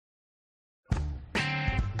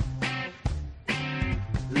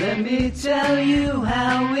Let me tell you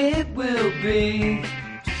how it will be.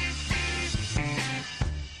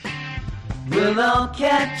 We'll all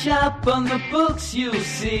catch up on the books you'll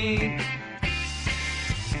see.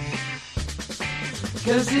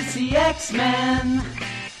 'Cause it's the X-Men.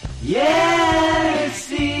 Yeah, it's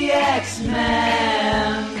the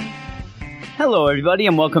X-Men. Hello, everybody,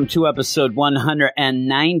 and welcome to episode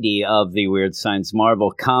 190 of the Weird Science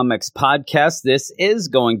Marvel Comics podcast. This is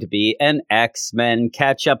going to be an X-Men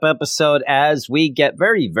catch-up episode as we get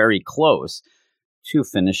very, very close to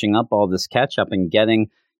finishing up all this catch-up and getting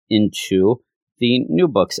into the new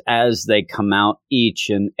books as they come out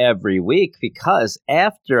each and every week. Because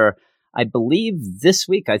after, I believe, this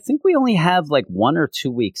week, I think we only have like 1 or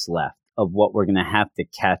 2 weeks left of what we're going to have to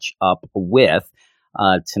catch up with.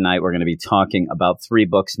 Tonight, we're going to be talking about 3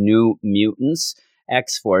 books: New Mutants,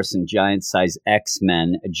 X-Force, and Giant Size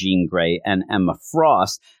X-Men, Jean Grey and Emma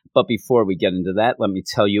Frost. But before we get into that, let me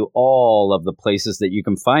tell you all of the places that you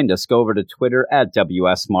can find us. Go over to Twitter at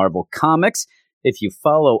WS Marvel Comics. If you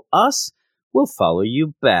follow us, we'll follow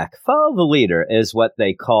you back. Follow the leader is what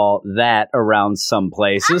they call that around some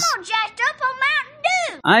places. I'm all jacked up on Mountain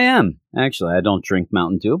Dew. I am. Actually, I don't drink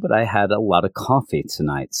Mountain Dew, but I had a lot of coffee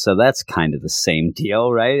tonight. So that's kind of the same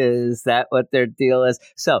deal, right? Is that what their deal is?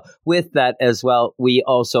 So with that as well, we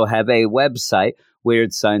also have a website,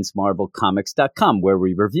 WeirdScienceMarvelComics.com, where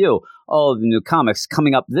we review all of the new comics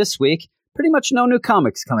coming up this week. Pretty much no new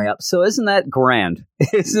comics coming up. So isn't that grand?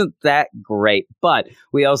 Isn't that great? But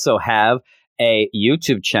we also have a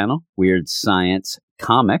YouTube channel, Weird Science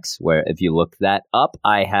Comics, where if you look that up,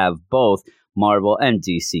 I have both Marvel and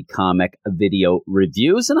DC comic video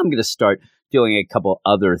reviews, and I'm going to start doing a couple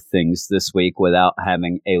other things this week without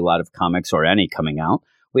having a lot of comics or any coming out.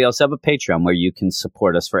 We also have a Patreon where you can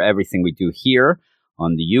support us for everything we do here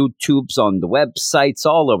on the YouTubes, on the websites,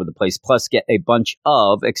 all over the place, plus get a bunch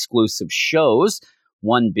of exclusive shows,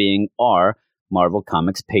 one being our Marvel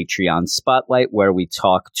Comics Patreon Spotlight, where we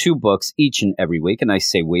talk 2 books each and every week, and I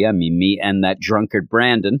say we, I mean me and that drunkard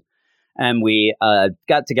Brandon. And we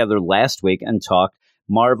got together last week and talked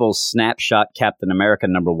Marvel's Snapshot Captain America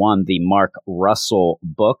 #1, the Mark Russell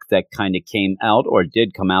book that kind of came out or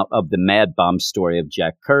did come out of the Mad Bomb story of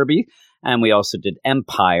Jack Kirby. And we also did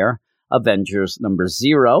Empire, Avengers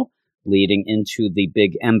 #0, leading into the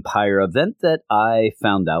big Empire event that I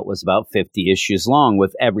found out was about 50 issues long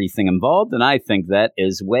with everything involved. And I think that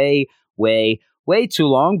is way too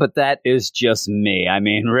long, but that is just me. I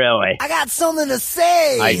mean, really. I got something to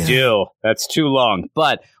say. I do. That's too long.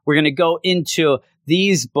 But we're going to go into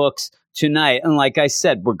these books tonight. And like I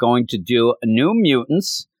said, we're going to do New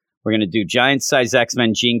Mutants. We're going to do Giant Size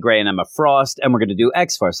X-Men, Jean Grey and Emma Frost. And we're going to do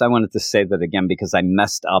X-Force. I wanted to say that again because I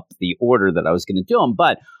messed up the order that I was going to do them.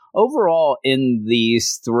 But overall, in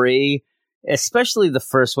these 3, especially the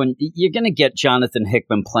first one, you're going to get Jonathan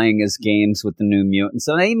Hickman playing his games with the New Mutants.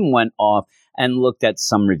 And I even went off and looked at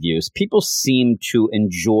some reviews. People seem to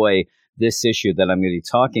enjoy this issue that I'm going to be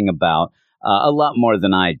talking about a lot more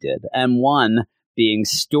than I did. And one being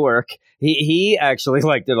Stork, he actually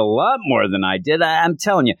liked it a lot more than I did. I'm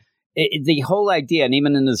telling you, the whole idea, and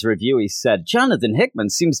even in his review, he said, Jonathan Hickman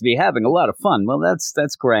seems to be having a lot of fun. Well, that's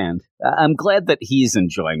grand. I'm glad that he's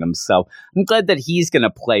enjoying himself. I'm glad that he's going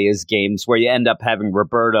to play his games where you end up having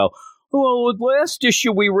Roberto. Well, the last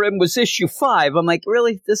issue we were in was issue 5. I'm like,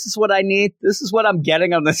 really? This is what I need? This is what I'm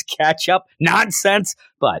getting on this catch-up? Nonsense!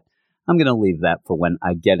 But I'm going to leave that for when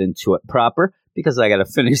I get into it proper, because I got to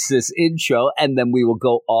finish this intro, and then we will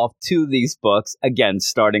go off to these books, again,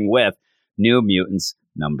 starting with New Mutants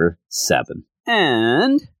 #7.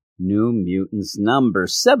 And New Mutants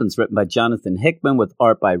 #7 is written by Jonathan Hickman with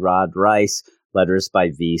art by Rod Rice, letters by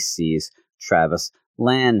VC's Travis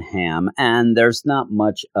Lanham. And there's not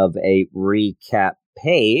much of a recap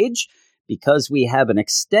page because we have an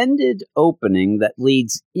extended opening that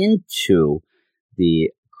leads into the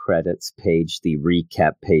credits page, the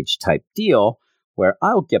recap page type deal, where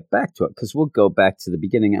I'll get back to it because we'll go back to the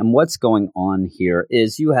beginning. And what's going on here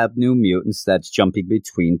is you have New Mutants that's jumping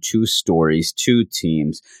between 2 stories, 2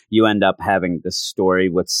 teams. You end up having the story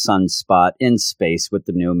with Sunspot in space with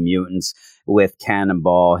the New Mutants, with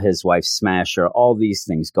Cannonball, his wife Smasher, all these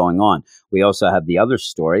things going on. We also have the other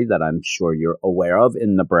story that I'm sure you're aware of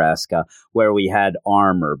in Nebraska, where we had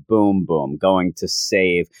Armor, Boom Boom, going to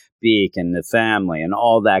save Beak and the family and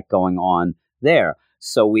all that going on there.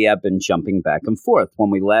 So we have been jumping back and forth. When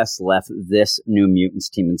we last left this New Mutants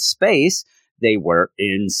team in space, they were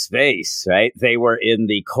in space, right? They were in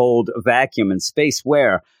the cold vacuum in space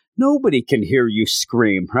where nobody can hear you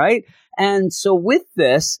scream, right? And so with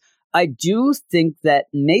this, I do think that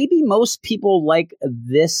maybe most people like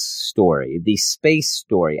this story, the space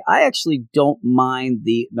story. I actually don't mind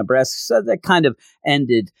the Nebraska. So that kind of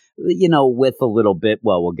ended, with a little bit.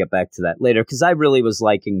 Well, we'll get back to that later because I really was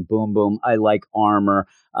liking Boom Boom. I like Armor,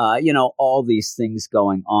 all these things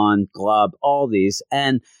going on, Glob, all these.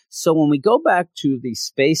 And so when we go back to the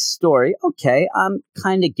space story, okay, I'm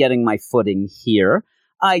kind of getting my footing here.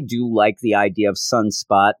 I do like the idea of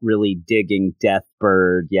Sunspot really digging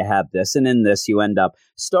Deathbird. You have this. And in this, you end up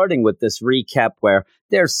starting with this recap where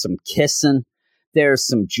there's some kissing. There's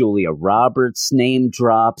some Julia Roberts name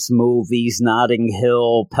drops, movies, Notting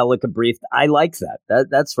Hill, Pelican Brief. I like that.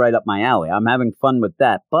 That's right up my alley. I'm having fun with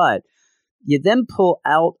that. But you then pull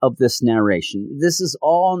out of this narration. This is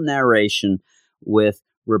all narration with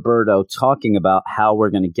Roberto talking about how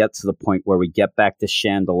we're going to get to the point where we get back to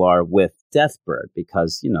Chandalar with Deathbird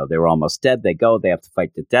because, they were almost dead. They have to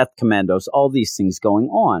fight the Death Commandos, all these things going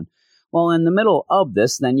on. Well, in the middle of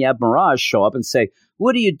this, then you have Mirage show up and say,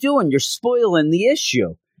 what are you doing? You're spoiling the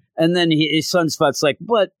issue. And then Sunspot's like,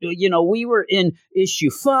 but, we were in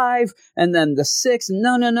issue 5 and then the 6.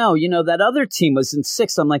 No. That other team was in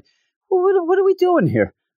 6. I'm like, well, what are we doing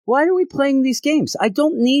here? Why are we playing these games? I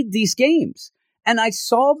don't need these games. And I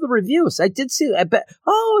saw the reviews. I did see. I bet.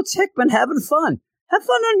 Oh, it's Hickman having fun. Have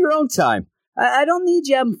fun on your own time. I don't need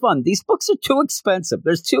you having fun. These books are too expensive.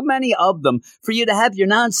 There's too many of them for you to have your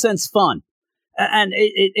nonsense fun. And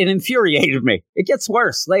it infuriated me. It gets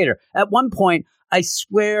worse later. At one point, I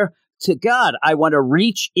swear to God, I want to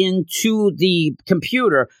reach into the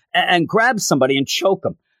computer and grab somebody and choke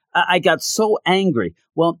them. I got so angry.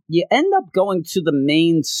 Well, you end up going to the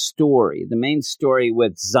main story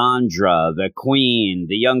with Zandra, the queen,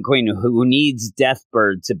 the young queen who needs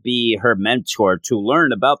Deathbird to be her mentor to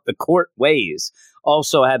learn about the court ways.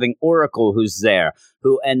 Also having Oracle who's there,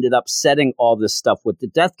 who ended up setting all this stuff with the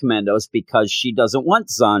Death Commandos because she doesn't want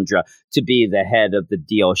Zandra to be the head of the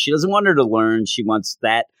deal. She doesn't want her to learn. She wants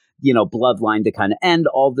that bloodline to kind of end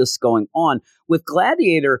all this going on. With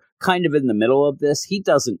Gladiator kind of in the middle of this, he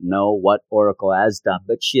doesn't know what Oracle has done,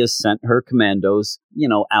 but she has sent her commandos,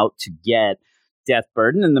 out to get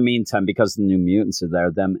Deathbird. And in the meantime, because the New Mutants are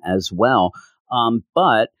there, them as well.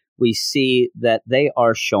 But we see that they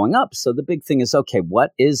are showing up. So the big thing is, okay,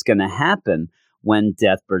 what is going to happen when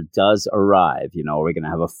Deathbird does arrive? Are we going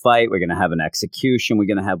to have a fight? We're going to have an execution. We're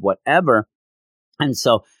going to have whatever. And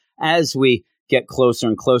so as we get closer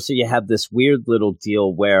and closer, you have this weird little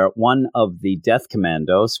deal where one of the Death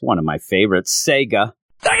Commandos, one of my favorites, Sega,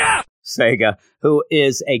 who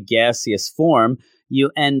is a gaseous form, you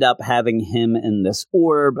end up having him in this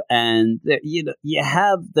orb, and you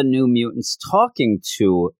have the New Mutants talking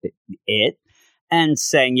to it and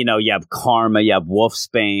saying, you have Karma, you have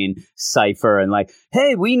Wolfsbane, Cypher, and like,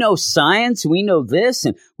 hey, we know science, we know this,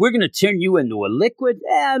 and we're going to turn you into a liquid.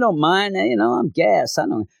 I don't mind. I'm gas. I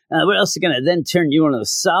don't. What else are going to then turn you into a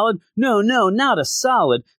solid? No, not a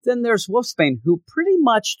solid. Then there's Wolfsbane, who pretty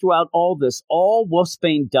much throughout all this, all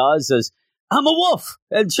Wolfsbane does is, I'm a wolf,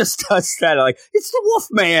 and just does that. Like, it's the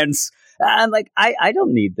Wolfman's. And like, I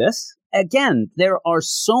don't need this. Again, there are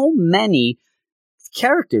so many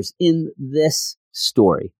characters in this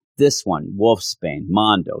story. This one, Wolfsbane,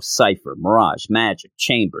 Mondo, Cypher, Mirage, Magic,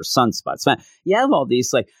 Chamber, Sunspot. You have all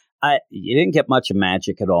these, like, you didn't get much of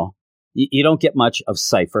Magic at all. You don't get much of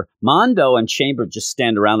Cypher. Mondo and Chamber just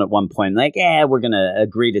stand around at one point like, we're going to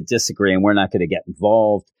agree to disagree and we're not going to get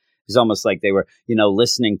involved. It's almost like they were,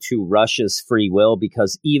 listening to Russia's free will,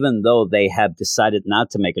 because even though they have decided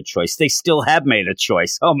not to make a choice, they still have made a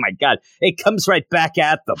choice. Oh, my God. It comes right back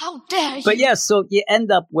at them. How dare you? But yeah, so you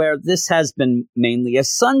end up where this has been mainly a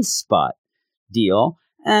Sunspot deal,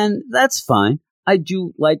 and that's fine. I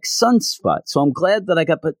do like Sunspot, so I'm glad that I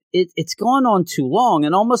got, but it's gone on too long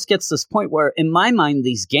and almost gets to this point where, in my mind,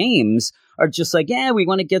 these games are just like, we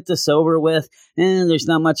want to get this over with, and there's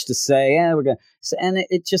not much to say. We're gonna, and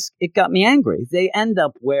it got me angry. They end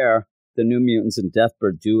up where the New Mutants and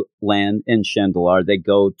Deathbird do land in Chandalar. They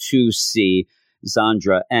go to see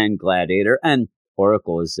Zandra and Gladiator, and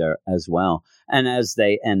Oracle is there as well. And as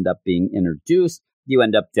they end up being introduced, you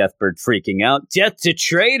end up Deathbird freaking out, death to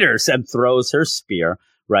traitors, and throws her spear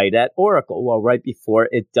right at Oracle. Well, right before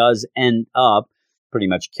it does end up pretty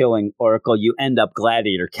much killing Oracle, you end up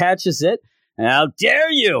Gladiator catches it, and how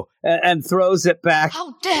dare you, and throws it back.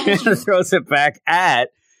 How dare you? Throws it back at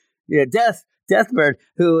Deathbird,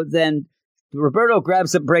 who then Roberto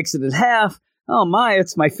grabs it, breaks it in half. Oh my,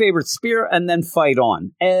 it's my favorite spear, and then fight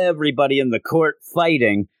on. Everybody in the court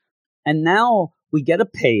fighting. And now we get a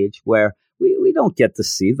page where we don't get to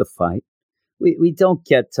see the fight. We don't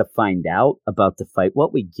get to find out about the fight.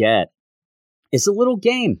 What we get is a little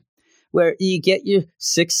game. where you get your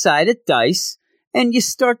 6-sided dice and you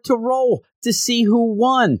start to roll to see who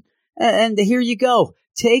won. And here you go.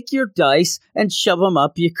 Take your dice and shove them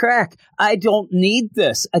up your crack. I don't need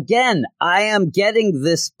this. Again, I am getting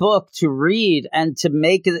this book to read and to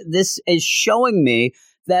make it. This is showing me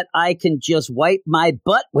that I can just wipe my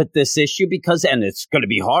butt with this issue and it's going to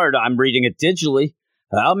be hard. I'm reading it digitally.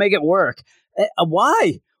 I'll make it work.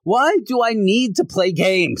 Why? Why do I need to play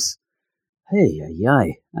games? Hey,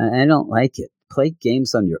 I don't like it. Play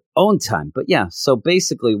games on your own time. But yeah, so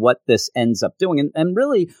basically what this ends up doing, and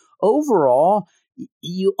really overall,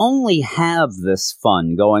 you only have this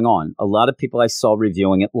fun going on. A lot of people I saw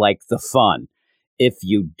reviewing it like the fun. If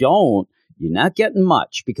you don't, you're not getting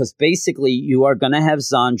much, because basically you are going to have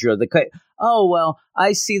Zandra. Oh, well,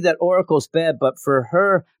 I see that Oracle's bad, but for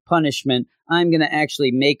her punishment, I'm going to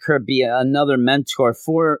actually make her be another mentor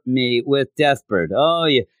for me with Deathbird. Oh,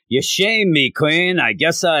 you shame me, Queen. I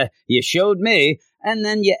guess you showed me. And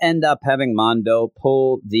then you end up having Mondo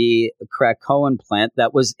pull the Krakoan plant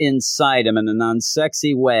that was inside him in a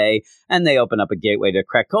non-sexy way, and they open up a gateway to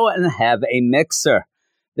Krakoa and have a mixer.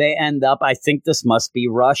 They end up, I think this must be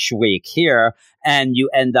Rush Week here, and you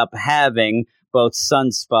end up having both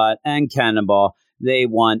Sunspot and Cannonball. They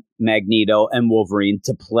want Magneto and Wolverine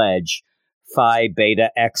to pledge Phi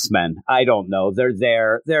Beta X-Men. I don't know. They're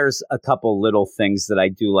there. There's a couple little things that I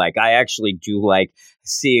do like. I actually do like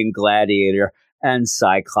seeing Gladiator and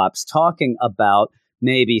Cyclops talking about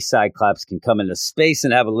maybe Cyclops can come into space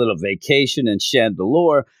and have a little vacation in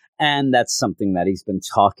Chandelure. And that's something that he's been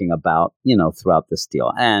talking about, throughout this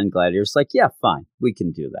deal. And Gladiator's like, yeah, fine, we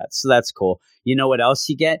can do that. So that's cool. You know what else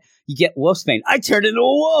you get? You get Wolfsbane. I turned into a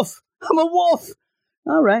wolf. I'm a wolf.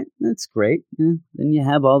 All right, that's great. Then you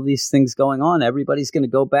have all these things going on. Everybody's going to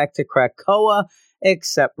go back to Krakoa,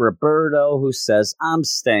 except Roberto, who says, I'm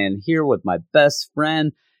staying here with my best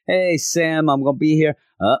friend. Hey, Sam, I'm going to be here.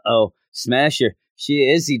 Uh-oh, Smasher.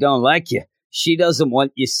 Izzy don't like you. She doesn't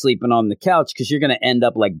want you sleeping on the couch because you're going to end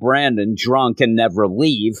up like Brandon, drunk and never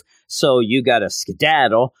leave. So you got to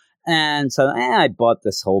skedaddle. And so I bought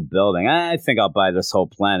this whole building. I think I'll buy this whole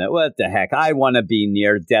planet. What the heck? I want to be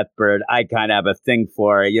near Deathbird. I kind of have a thing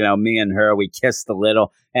for her. Me and her, we kissed a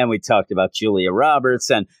little and we talked about Julia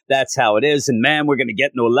Roberts, and that's how it is. And man, we're going to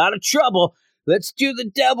get into a lot of trouble. Let's do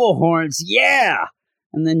the devil horns. Yeah.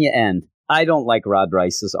 And then you end. I don't like Rod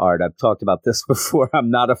Rice's art. I've talked about this before.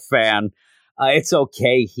 I'm not a fan. It's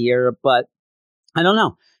okay here, but I don't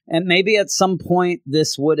know. And maybe at some point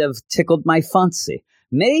this would have tickled my fancy.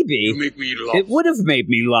 Maybe it would have made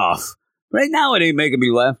me laugh. Right now it ain't making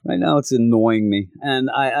me laugh. Right now it's annoying me. And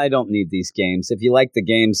I don't need these games. If you like the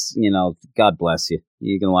games, God bless you.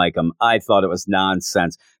 You can like them. I thought it was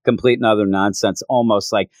nonsense. Complete and utter nonsense.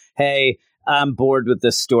 Almost like, hey, I'm bored with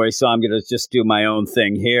this story, so I'm going to just do my own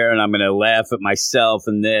thing here, and I'm going to laugh at myself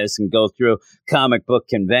and this and go through comic book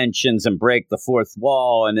conventions and break the fourth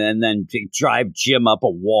wall and then drive Jim up a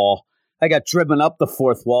wall. I got driven up the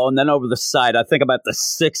fourth wall and then over the side. I think I'm at the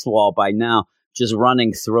sixth wall by now, just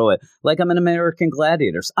running through it like I'm in American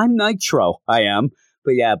Gladiators. I'm Nitro, I am.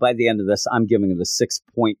 But yeah, by the end of this, I'm giving it a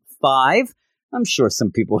 6.5. I'm sure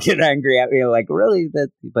some people get angry at me like, really?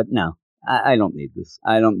 But no. I don't need this.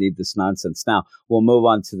 I don't need this nonsense. Now, we'll move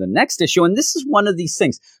on to the next issue. And this is one of these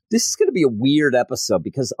things. This is going to be a weird episode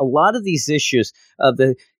because a lot of these issues of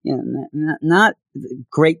not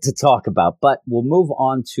great to talk about, but we'll move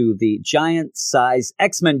on to the giant size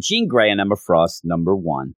X-Men Jean Grey and Emma Frost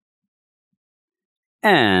 #1.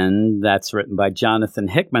 And that's written by Jonathan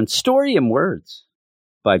Hickman. Story and words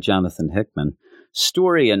by Jonathan Hickman.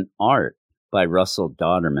 Story and art by Russell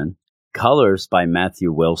Dauterman. Colors by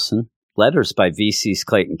Matthew Wilson. Letters by VC's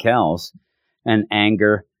Clayton Cowles, and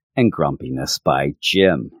Anger and Grumpiness by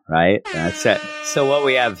Jim, right? That's it. So what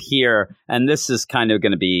we have here, and this is kind of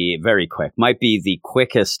going to be very quick, might be the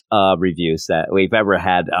quickest reviews that we've ever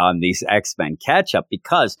had on these X-Men catch-up,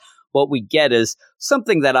 because what we get is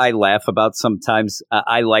something that I laugh about sometimes.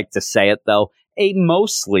 I like to say it, though, a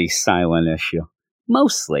mostly silent issue.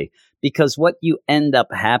 Mostly. Because what you end up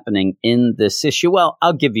happening in this issue, well,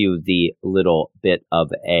 I'll give you the little bit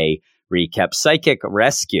of a recap. Psychic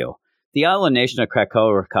Rescue. The island nation of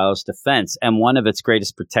Krakoa recalls defense, and one of its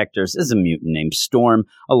greatest protectors is a mutant named Storm,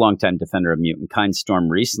 a longtime defender of mutant kind. Storm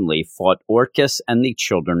recently fought Orcus and the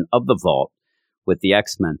Children of the Vault with the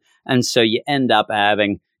X-Men. And so you end up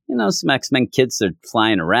having, some X-Men kids, they're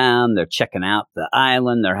flying around, they're checking out the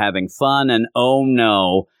island, they're having fun, and oh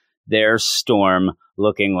no, there's Storm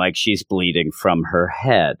looking like she's bleeding from her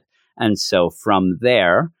head. And so from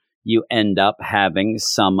there, you end up having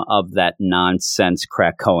some of that nonsense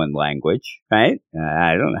Krakoan language, right?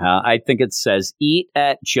 I don't know how. I think it says eat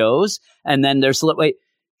at Joe's, and then there's wait,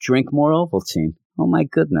 drink more Ovaltine. Oh my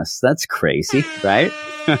goodness, that's crazy, right?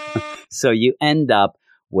 So you end up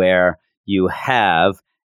where you have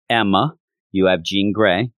Emma, you have Jean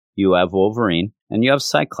Grey, you have Wolverine, and you have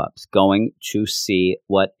Cyclops going to see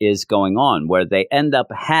what is going on, where they end up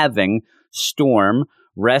having Storm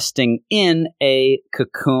resting in a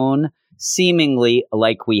cocoon, seemingly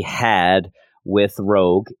like we had with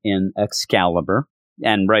Rogue in Excalibur.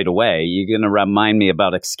 And right away, you're going to remind me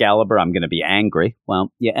about Excalibur. I'm going to be angry.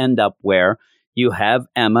 Well, you end up where you have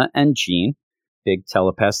Emma and Jean, big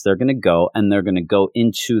telepaths. They're going to go, and they're going to go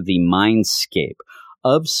into the mindscape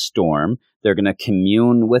of Storm. They're going to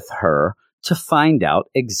commune with her to find out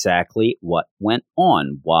exactly what went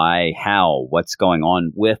on, why, how, what's going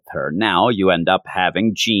on with her. Now you end up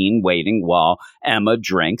having Jean waiting while Emma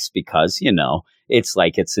drinks because, it's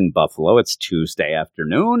like it's in Buffalo. It's Tuesday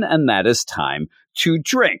afternoon, and that is time to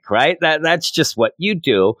drink, right? That's just what you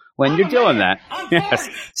do when you're doing that. Yes.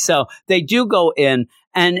 So they do go in,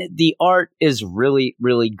 and the art is really,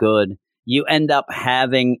 really good. You end up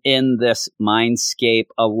having in this mindscape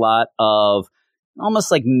a lot of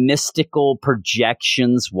almost like mystical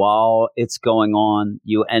projections while it's going on.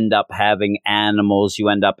 You end up having animals. You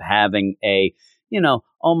end up having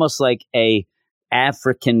almost like a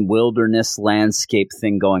African wilderness landscape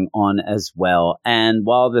thing going on as well. And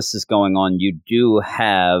while this is going on, you do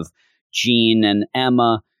have Jean and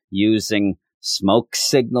Emma using smoke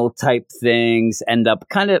signal type things, end up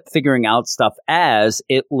kind of figuring out stuff as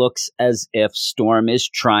it looks as if Storm is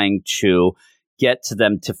trying to get to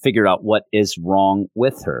them to figure out what is wrong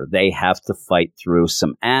with her. They have to fight through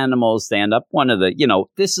some animals. They end up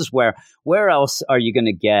this is where else are you going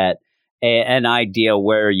to get an idea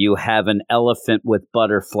where you have an elephant with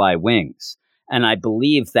butterfly wings? And I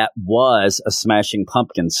believe that was a Smashing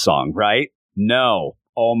Pumpkins song, right? No,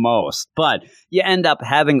 almost. But you end up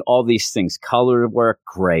having all these things, color work,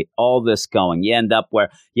 great, all this going. You end up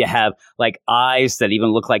where you have like eyes that even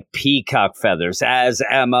look like peacock feathers as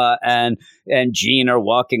Emma and Jean are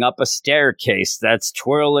walking up a staircase that's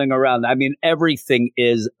twirling around. I mean, everything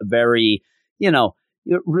is very,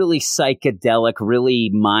 really psychedelic, really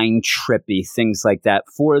mind trippy, things like that,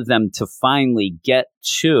 for them to finally get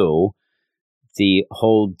to the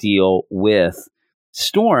whole deal with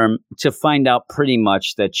Storm, to find out pretty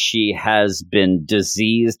much that she has been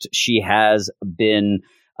diseased. She has been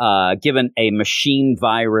given a machine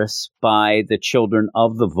virus by the children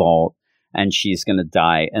of the Vault, and she's going to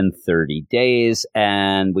die in 30 days.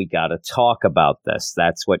 And we got to talk about this.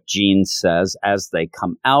 That's what Jean says as they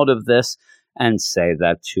come out of this and say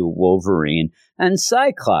that to Wolverine and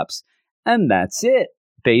Cyclops. And that's it.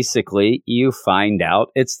 Basically, you find out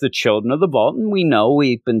it's the Children of the Vault, and we know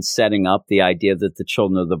we've been setting up the idea that the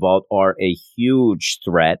Children of the Vault are a huge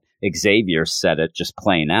threat. Xavier said it just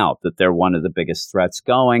plain out, that they're one of the biggest threats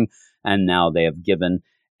going, and now they have given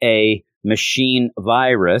a machine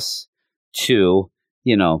virus to,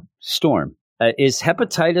 Storm. Is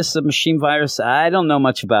hepatitis a machine virus? I don't know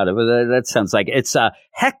much about it, but that sounds like it's a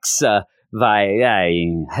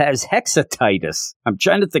has hexatitis. I'm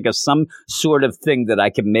trying to think of some sort of thing that I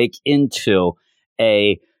can make into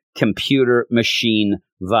a computer machine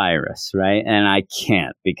virus, right? And I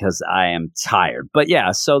can't because I am tired. But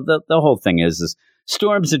yeah, so the whole thing is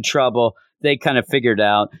Storm's in trouble. They kind of figured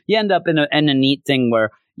out. You end up in a neat thing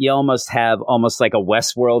where you almost have like a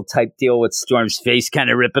Westworld type deal with Storm's face kind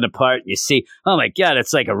of ripping apart. You see, oh my God,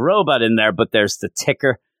 it's like a robot in there, but there's the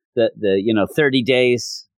ticker, the 30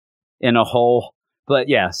 days in a hole. But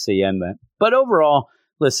yeah, so you end that. But overall,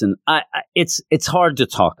 listen, it's hard to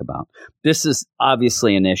talk about. This is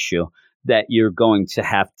obviously an issue that you're going to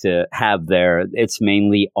have there. It's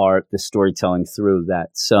mainly art, the storytelling through that.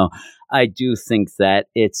 So I do think that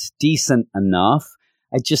it's decent enough.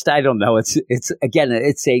 I don't know. It's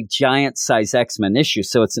a giant size X-Men issue.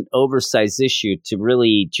 So it's an oversized issue to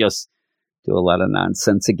really just do a lot of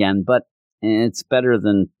nonsense again. But it's better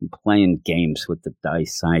than playing games with the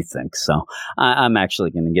dice, I think. So I'm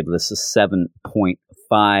actually going to give this a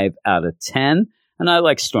 7.5 out of 10. And I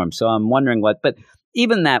like Storm, so I'm wondering but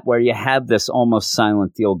even that, where you have this almost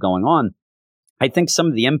silent deal going on, I think some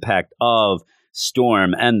of the impact of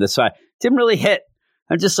Storm and this didn't really hit.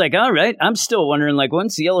 I'm just like, all right, I'm still wondering,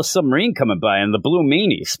 when's the Yellow Submarine coming by and the Blue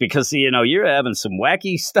Meanies? Because, you're having some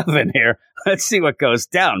wacky stuff in here. Let's see what goes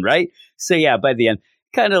down, right? So yeah, by the end,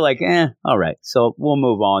 kind of all right. So we'll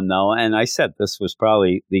move on, though. And I said this was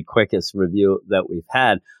probably the quickest review that we've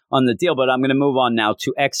had on the deal, but I'm going to move on now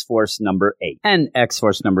to X-Force number 8. And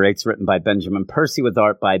X-Force number 8 is written by Benjamin Percy with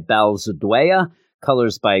art by Bal Zadwaya,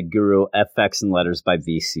 colors by Guru FX, and letters by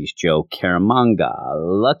VC's Joe Caramanga.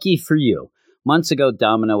 Lucky for you. Months ago,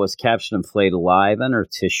 Domino was captured and flayed alive, and her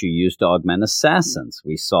tissue used to augment assassins.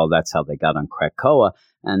 We saw that's how they got on Krakoa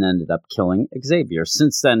and ended up killing Xavier.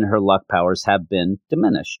 Since then, her luck powers have been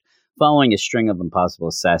diminished. Following a string of impossible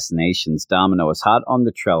assassinations, Domino is hot on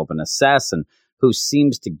the trail of an assassin who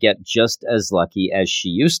seems to get just as lucky as she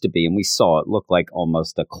used to be, and we saw it look like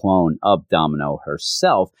almost a clone of Domino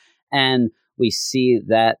herself. And we see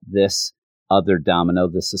that this other Domino,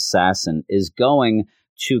 this assassin, is going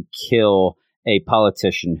to kill a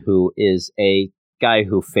politician who is a guy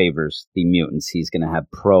who favors the mutants. He's going to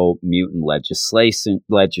have pro-mutant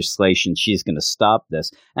legislation. She's going to stop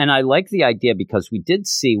this. And I like the idea because we did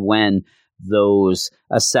see when those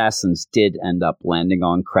assassins did end up landing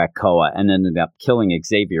on Krakoa and ended up killing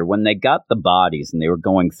Xavier. When they got the bodies and they were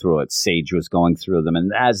going through it, Sage was going through them.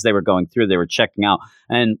 And as they were going through, they were checking out.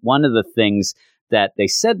 And one of the things that they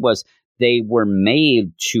said was, they were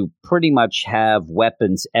made to pretty much have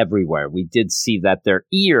weapons everywhere. We did see that their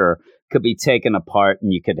ear could be taken apart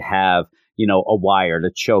and you could have, a wire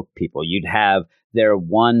to choke people. You'd have their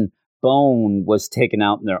one bone was taken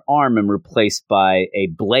out in their arm and replaced by a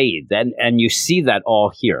blade. And you see that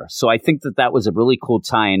all here. So I think that was a really cool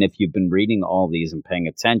tie-in if you've been reading all these and paying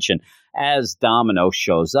attention as Domino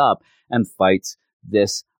shows up and fights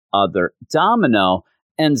this other Domino,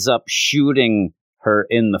 ends up shooting her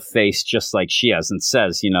in the face just like she has and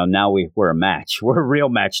says, now we're a match. We're a real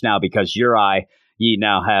match now because your eye, you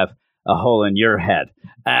now have a hole in your head.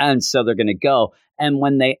 And so they're going to go. And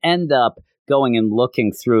when they end up going and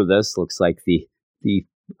looking through this, looks like the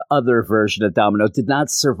other version of Domino did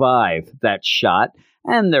not survive that shot.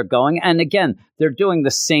 And they're going. And again, they're doing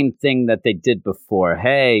the same thing that they did before.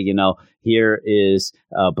 Hey, here is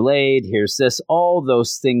a blade. Here's this. All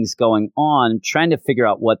those things going on, trying to figure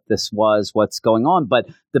out what this was, what's going on. But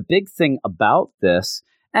the big thing about this,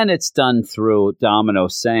 and it's done through Domino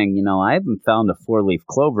saying, I haven't found a 4-leaf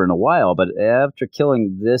clover in a while, but after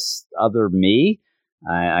killing this other me,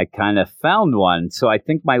 I kind of found one. So I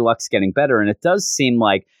think my luck's getting better. And it does seem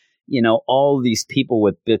like, all these people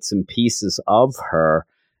with bits and pieces of her,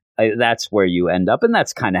 that's where you end up. And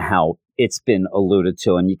that's kind of how it's been alluded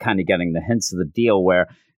to. And you're kind of getting the hints of the deal where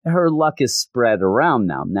her luck is spread around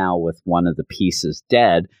now. Now with one of the pieces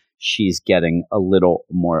dead, she's getting a little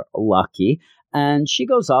more lucky. And she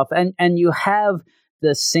goes off and you have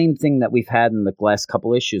the same thing that we've had in the last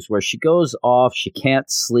couple issues where she goes off, she can't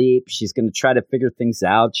sleep, she's going to try to figure things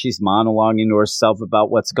out, she's monologuing to herself about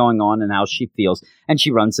what's going on and how she feels, and she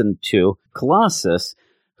runs into Colossus,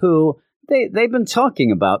 who they've been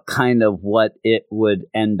talking about kind of what it would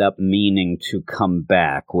end up meaning to come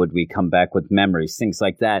back. Would we come back with memories, things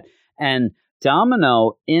like that? And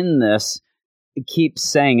Domino in this keeps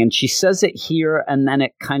saying, and she says it here, and then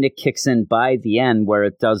it kind of kicks in by the end where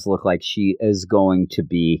it does look like she is going to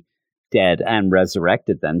be dead and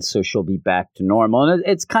resurrected then, so she'll be back to normal. And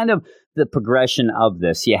it's kind of the progression of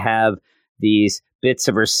this. You have these bits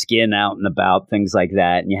of her skin out and about, things like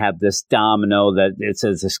that, and you have this Domino that it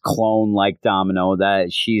says this clone-like Domino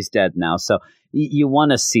that she's dead now. So you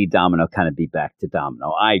want to see Domino kind of be back to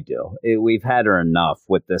Domino. I do. We've had her enough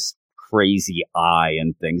with this crazy eye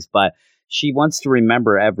and things, but she wants to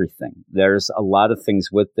remember everything. There's a lot of things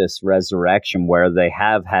with this resurrection where they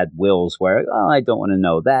have had wills where, I don't want to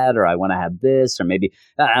know that, or I want to have this, or maybe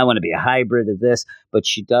I want to be a hybrid of this. But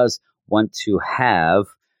she does want to have,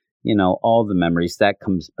 all the memories. That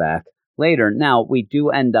comes back later. Now, we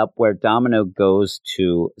do end up where Domino goes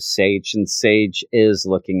to Sage, and Sage is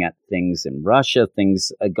looking at things in Russia,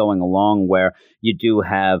 things going along where you do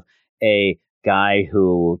have a guy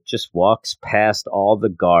who just walks past all the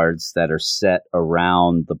guards that are set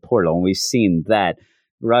around the portal. And we've seen that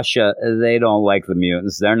Russia, they don't like the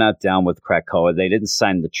mutants. They're not down with Krakoa. They didn't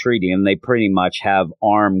sign the treaty, and they pretty much have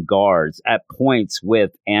armed guards at points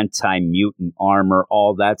with anti-mutant armor,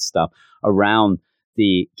 all that stuff around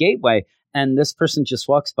the gateway. And this person just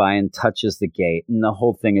walks by and touches the gate. And the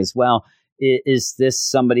whole thing is, well, is this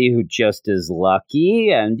somebody who just is lucky?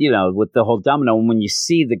 And, with the whole Domino, and when you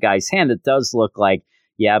see the guy's hand, it does look like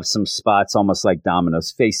you have some spots almost like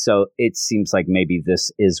Domino's face. So it seems like maybe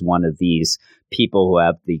this is one of these people who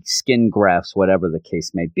have the skin grafts, whatever the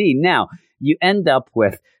case may be. Now, you end up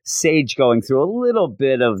with Sage going through a little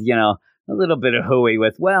bit of hooey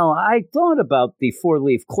with, well, I thought about the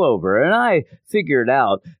 4-leaf clover, and I figured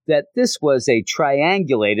out that this was a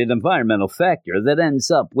triangulated environmental factor that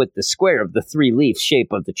ends up with the square of the 3-leaf shape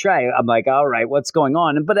of the triangle. I'm like, all right, what's going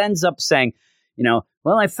on? But ends up saying,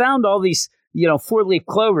 well, I found all these, 4-leaf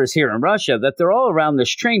clovers here in Russia, that they're all around this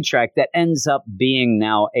train track that ends up being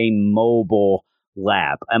now a mobile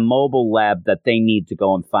lab that they need to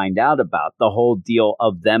go and find out about. The whole deal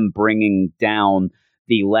of them bringing down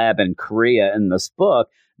the lab in Korea in this book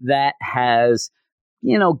that has,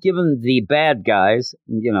 given the bad guys,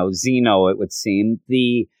 Xeno, it would seem,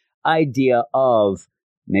 the idea of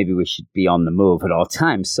maybe we should be on the move at all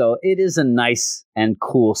times. So it is a nice and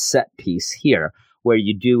cool set piece here where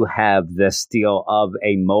you do have this deal of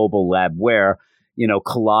a mobile lab where,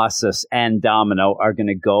 Colossus and Domino are going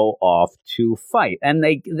to go off to fight. And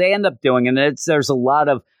they end up doing it. And there's a lot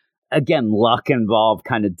of, again, luck involved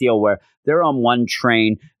kind of deal where they're on one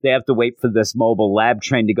train. They have to wait for this mobile lab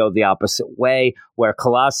train to go the opposite way, where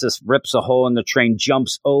Colossus rips a hole in the train,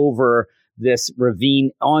 jumps over this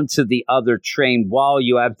ravine onto the other train while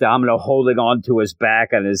you have Domino holding on to his back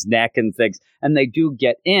and his neck and things. And they do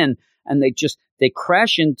get in and they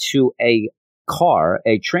crash into a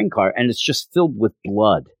train car, and it's just filled with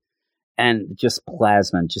blood and just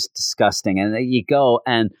plasma and just disgusting. And then you go,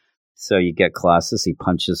 and so you get Colossus. He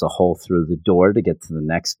punches a hole through the door to get to the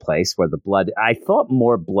next place where the blood, I thought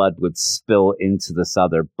more blood would spill into this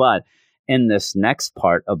other, but in this next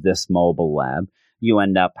part of this mobile lab, you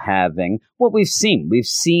end up having what we've seen. We've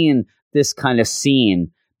seen this kind of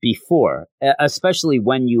scene before, especially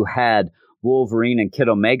when you had Wolverine and Kid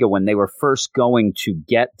Omega when they were first going to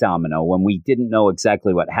get Domino, when we didn't know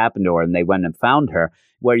exactly what happened to her and they went and found her,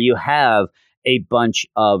 where you have a bunch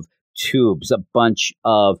of tubes, a bunch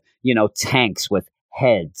of, tanks with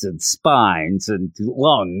heads and spines and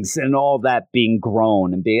lungs and all that being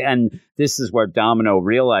grown. And this is where Domino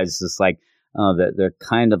realizes that they're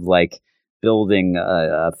kind of like building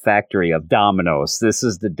a factory of dominoes. This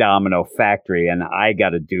is the domino factory, and I got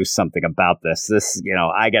to do something about this.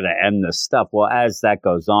 I got to end this stuff. Well, as that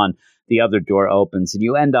goes on, the other door opens, and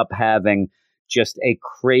you end up having just a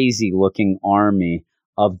crazy-looking army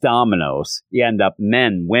of dominoes. You end up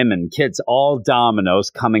men, women, kids, all dominoes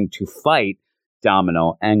coming to fight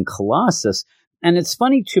Domino and Colossus. And it's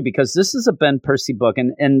funny, too, because this is a Ben Percy book,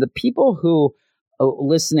 and the people who are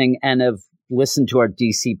listening and have listened to our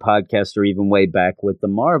DC podcast or even way back with the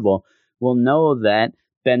Marvel will know that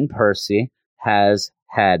Ben Percy has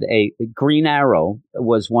had a Green Arrow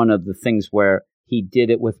was one of the things where he did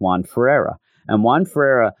it with Juan Ferreira. And Juan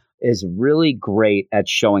Ferreira is really great at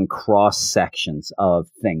showing cross sections of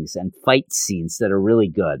things and fight scenes that are really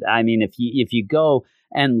good. I mean, if you go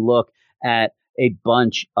and look at a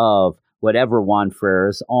bunch of whatever Juan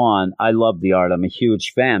Ferreira's on, I love the art. I'm a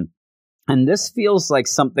huge fan. And this feels like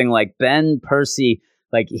something like Ben Percy,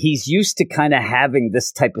 like he's used to kind of having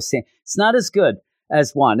this type of scene. It's not as good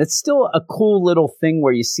as Juan. It's still a cool little thing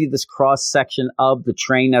where you see this cross section of the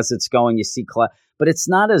train as it's going. You see, but it's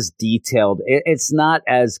not as detailed. It's not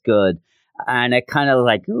as good. And it kind of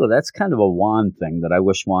like, ooh, that's kind of a Juan thing that I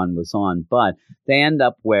wish Juan was on. But they end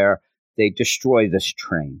up where they destroy this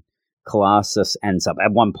train. Colossus ends up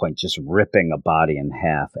at one point just ripping a body in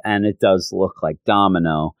half. And it does look like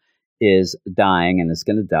Domino is dying and is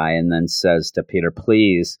going to die, and then says to Peter,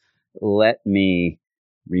 please let me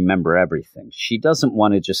remember everything. She doesn't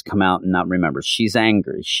want to just come out and not remember. She's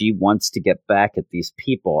angry. She wants to get back at these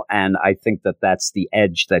people, and I think that that's the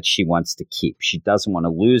edge that she wants to keep. She doesn't want to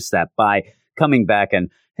lose that by coming back and,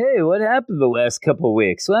 hey, what happened the last couple of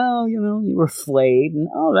weeks? Well, you were flayed, and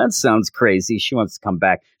oh, that sounds crazy. She wants to come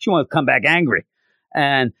back. She wants to come back angry.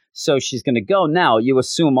 And so she's going to go. Now, you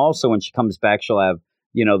assume also when she comes back, she'll have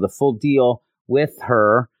the full deal with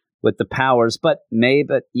her, with the powers, but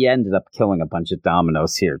you ended up killing a bunch of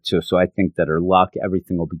dominoes here too. So I think that her luck,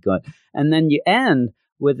 everything will be good. And then you end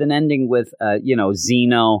with an ending with,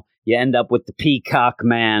 Xeno. You end up with the Peacock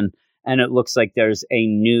Man, and it looks like there's a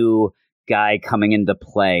new guy coming into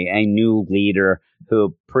play, a new leader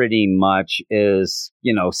who pretty much is,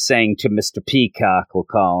 saying to Mr. Peacock, we'll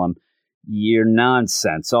call him, you're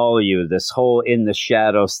nonsense, all of you, this whole in the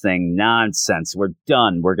shadows thing, nonsense. We're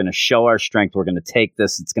done. We're going to show our strength. We're going to take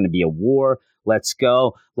this. It's going to be a war. Let's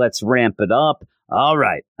go. Let's ramp it up. All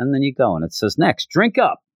right. And then you go, and it says next, drink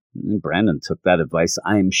up. And Brandon took that advice,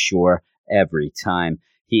 I am sure, every time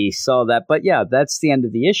he saw that. But yeah, that's the end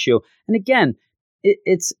of the issue. And again,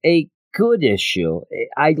 it's a good issue.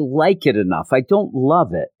 I like it enough. I don't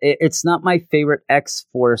love it. It's not my favorite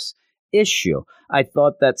X-Force issue. I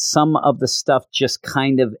thought that some of the stuff just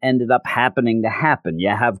kind of ended up happening to happen. You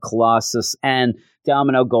have Colossus and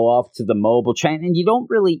Domino go off to the mobile train, and you don't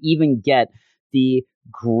really even get the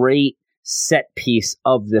great set piece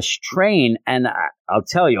of this train. And I'll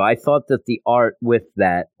tell you, I thought that the art with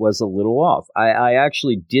that was a little off. I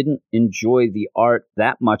actually didn't enjoy the art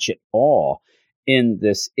that much at all. in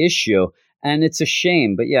this issue. And it's a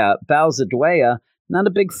shame. But yeah, Balzaduea, not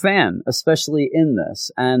a big fan, especially in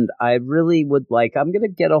this. And I really would I'm going to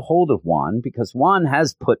get a hold of Juan because Juan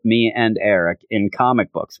has put me and Eric in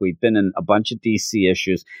comic books. We've been in a bunch of DC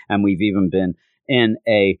issues, and we've even been in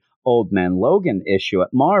a Old Man Logan issue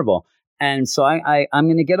at Marvel. And so I'm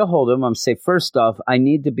going to get a hold of him. I'm say, first off, I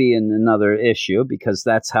need to be in another issue because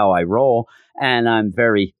that's how I roll. And I'm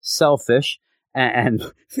very selfish and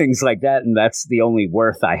things like that. And that's the only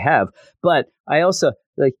worth I have. But I also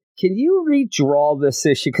can you redraw this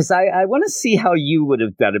issue? Because I want to see how you would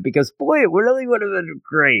have done it, because boy, it really would have been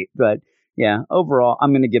great. But yeah, overall,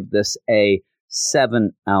 I'm going to give this a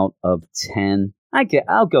 7 out of 10.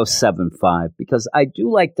 I'll go 7.5 because I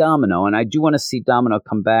do like Domino, and I do want to see Domino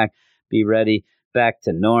come back, be ready, back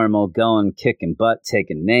to normal, going, kicking butt,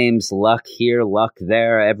 taking names, luck here, luck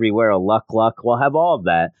there, everywhere, luck. We'll have all of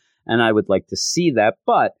that, and I would like to see that,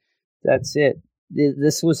 but that's it.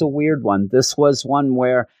 This was a weird one. This was one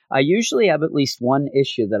where I usually have at least one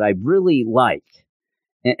issue that I really like,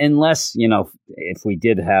 unless, if we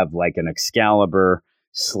did have an Excalibur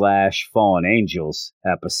 / Fallen Angels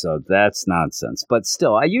episode, that's nonsense. But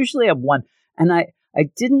still, I usually have one, and I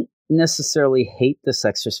didn't necessarily hate this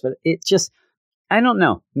extras, but it just, I don't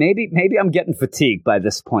know. Maybe I'm getting fatigued by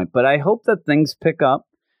this point, but I hope that things pick up.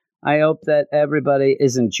 I hope that everybody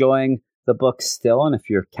is enjoying the book still, and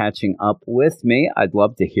if you're catching up with me, I'd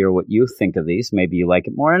love to hear what you think of these. Maybe you like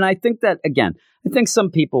it more. And I think that, again,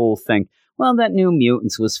 some people will think, well, that New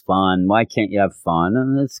Mutants was fun. Why can't you have fun?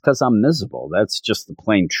 And it's because I'm miserable. That's just the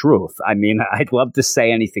plain truth. I mean, I'd love to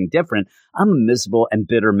say anything different. I'm a miserable and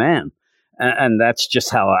bitter man. And that's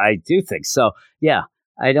just how I do things. So, yeah,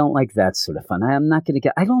 I don't like that sort of fun. I'm not going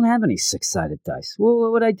to I don't have any 6-sided dice.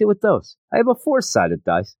 What would I do with those? I have a 4-sided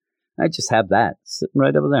dice. I just have that sitting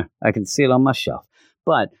right over there. I can see it on my shelf.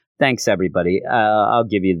 But thanks, everybody. I'll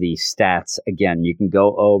give you the stats again. You can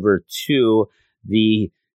go over to the,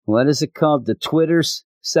 what is it called? The Twitters?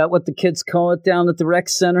 Is that what the kids call it down at the rec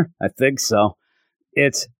center? I think so.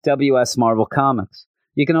 It's WS Marvel Comics.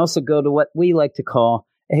 You can also go to what we like to call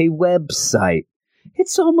a website.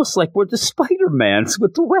 It's almost like we're the Spider-Mans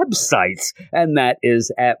with the websites. And that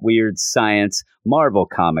is at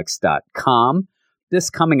WeirdScienceMarvelComics.com. This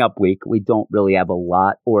coming up week, we don't really have a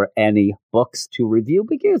lot or any books to review.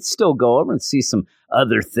 We can still go over and see some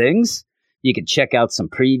other things. You can check out some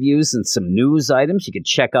previews and some news items. You can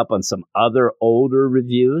check up on some other older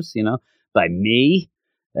reviews, by me.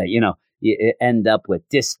 You end up with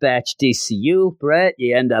Dispatch DCU, Brett.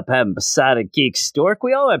 You end up having Besada Geek Stork.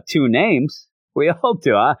 We all have 2 names. We all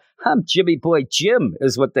do. I'm Jimmy Boy Jim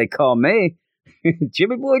is what they call me.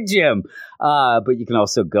 Jimmy Boy Jim. But you can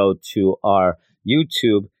also go to our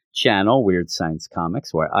YouTube channel, Weird Science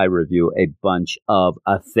Comics, where I review a bunch of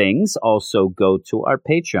things. Also go to our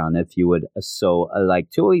Patreon if you would so like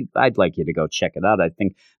to. I'd like you to go check it out. I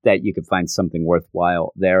think that you could find something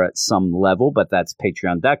worthwhile there at some level, but that's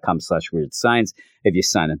patreon.com/Weird Science. If you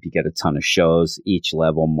sign up, you get a ton of shows, each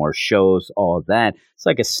level, more shows, all of that. It's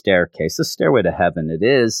like a staircase, a stairway to heaven it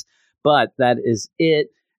is. But that is it.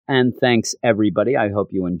 And thanks, everybody. I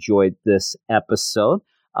hope you enjoyed this episode.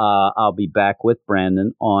 I'll be back with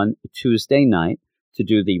Brandon on Tuesday night to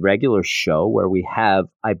do the regular show where we have,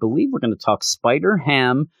 I believe we're going to talk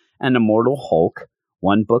Spider-Ham and Immortal Hulk,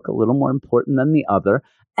 one book a little more important than the other.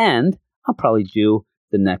 And I'll probably do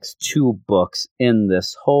the next 2 books in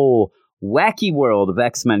this whole wacky world of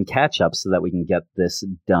X-Men catch-up so that we can get this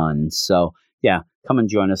done. So, yeah, come and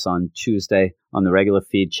join us on Tuesday on the regular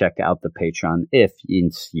feed. Check out the Patreon if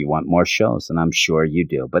you want more shows, and I'm sure you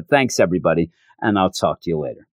do. But thanks, everybody, and I'll talk to you later.